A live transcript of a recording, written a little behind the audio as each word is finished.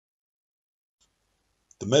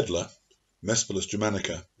The medlar, Mespilus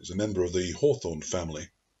germanica, is a member of the hawthorn family.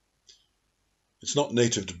 It's not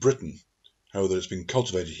native to Britain, however it's been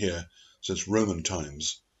cultivated here since Roman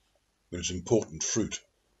times, when it's an important fruit,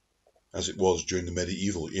 as it was during the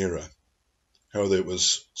medieval era. However, it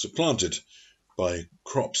was supplanted by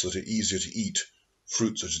crops that are easier to eat,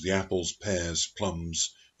 fruits such as the apples, pears,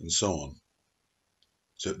 plums, and so on.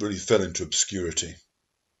 So it really fell into obscurity.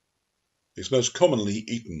 It's most commonly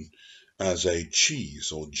eaten as a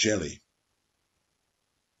cheese or jelly.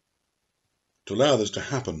 To allow this to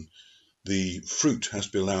happen, the fruit has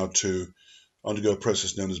to be allowed to undergo a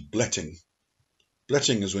process known as bletting.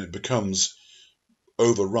 Bletting is when it becomes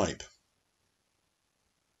overripe.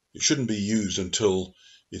 It shouldn't be used until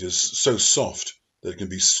it is so soft that it can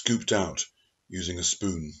be scooped out using a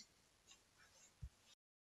spoon.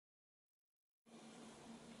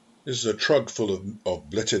 This is a trug full of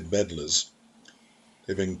bletted medlars.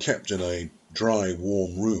 They've been kept in a dry,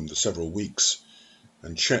 warm room for several weeks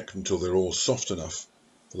and checked until they're all soft enough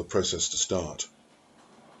for the process to start.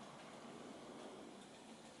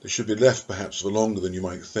 They should be left perhaps for longer than you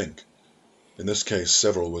might think. In this case,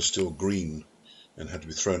 several were still green and had to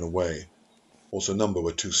be thrown away. Also, a number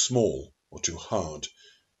were too small or too hard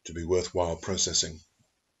to be worthwhile processing.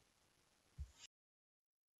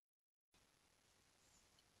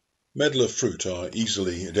 Medlar fruit are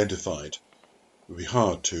easily identified. It would be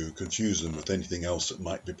hard to confuse them with anything else that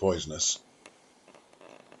might be poisonous.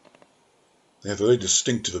 They have a very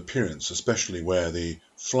distinctive appearance, especially where the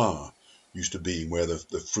flower used to be and where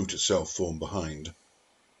the fruit itself formed behind.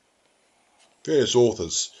 Various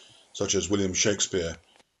authors, such as William Shakespeare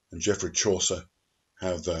and Geoffrey Chaucer,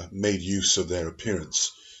 have made use of their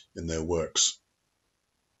appearance in their works.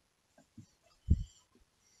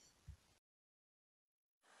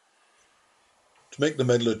 To make the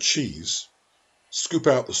Medlar cheese, scoop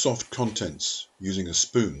out the soft contents using a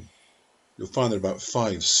spoon. You'll find there are about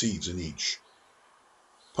 5 seeds in each.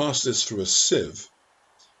 Pass this through a sieve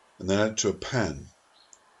and then add it to a pan.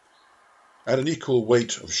 Add an equal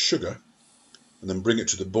weight of sugar and then bring it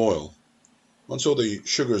to the boil. Once all the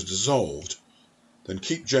sugar is dissolved, then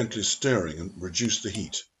keep gently stirring and reduce the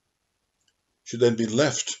heat. It should then be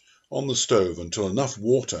left on the stove until enough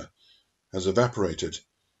water has evaporated,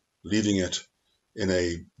 leaving it in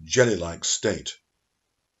a jelly-like state.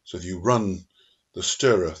 So if you run the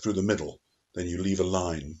stirrer through the middle, then you leave a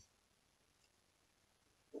line.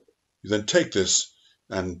 You then take this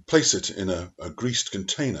and place it in a greased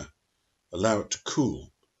container. Allow it to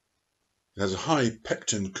cool. It has a high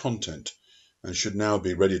pectin content and should now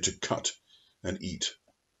be ready to cut and eat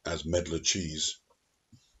as Medlar cheese.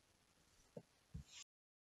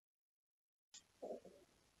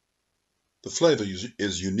 The flavour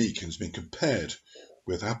is unique and has been compared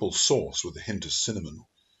with apple sauce with a hint of cinnamon.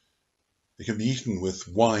 It can be eaten with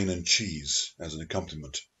wine and cheese as an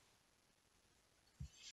accompaniment.